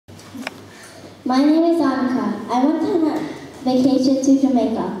My name is Anika. I went on a vacation to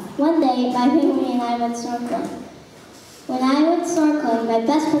Jamaica. One day, my family and I went snorkeling. When I went snorkeling, my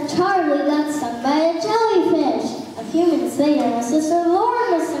best friend Charlie got stung by a jellyfish. A few minutes later, my sister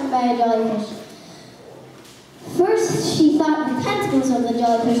Lauren was stung by a jellyfish. First, she thought the tentacles of the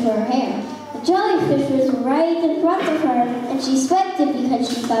jellyfish were her hair. The jellyfish was right in front of her, and she sweated because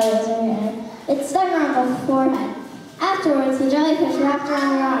she thought it was her hair. It stung her on the forehead. Afterwards, the jellyfish wrapped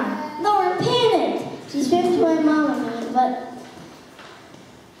around her arm. Lauren panicked. She swam to my mom and me, but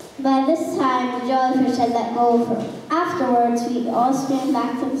by this time, the jellyfish had let go of her. Afterwards, we all swam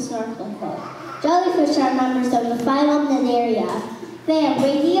back to the snorkeling boat. Jellyfish are members of the phylum Cnidaria. They have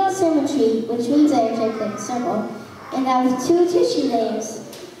radial symmetry, which means they are shaped like a circle, and have two tissue layers.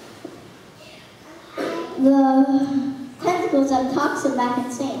 The tentacles have toxin back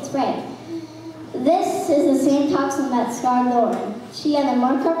and spray. This is the same toxin that scarred Lauren. She had a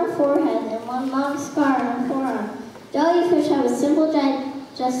mark on her forehead and one long scar on her forearm. Jellyfish have a simple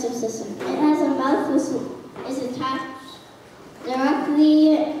digestive system. It has a mouth which is attached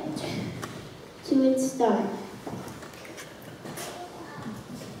directly to its stomach.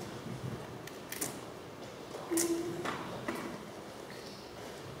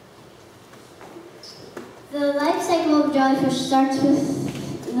 The life cycle of jellyfish starts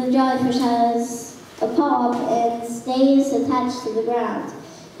with the jellyfish has a polyp and stays attached to the ground.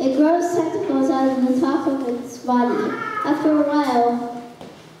 It grows tentacles out of the top of its body. After a while,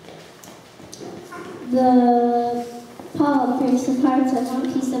 the polyp breaks apart and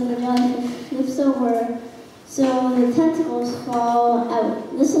one piece of the jellyfish flips over, so the tentacles fall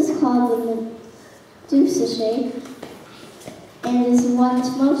out. This is called the Medusa shape, and is what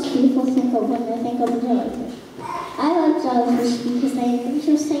most people think of when they think of a jellyfish. I like jellyfish because they are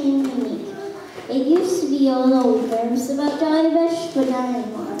interesting and unique. It used to be a little nervous about jellyfish, but not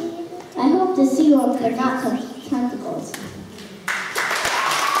anymore. I hope to see one but not tentacles.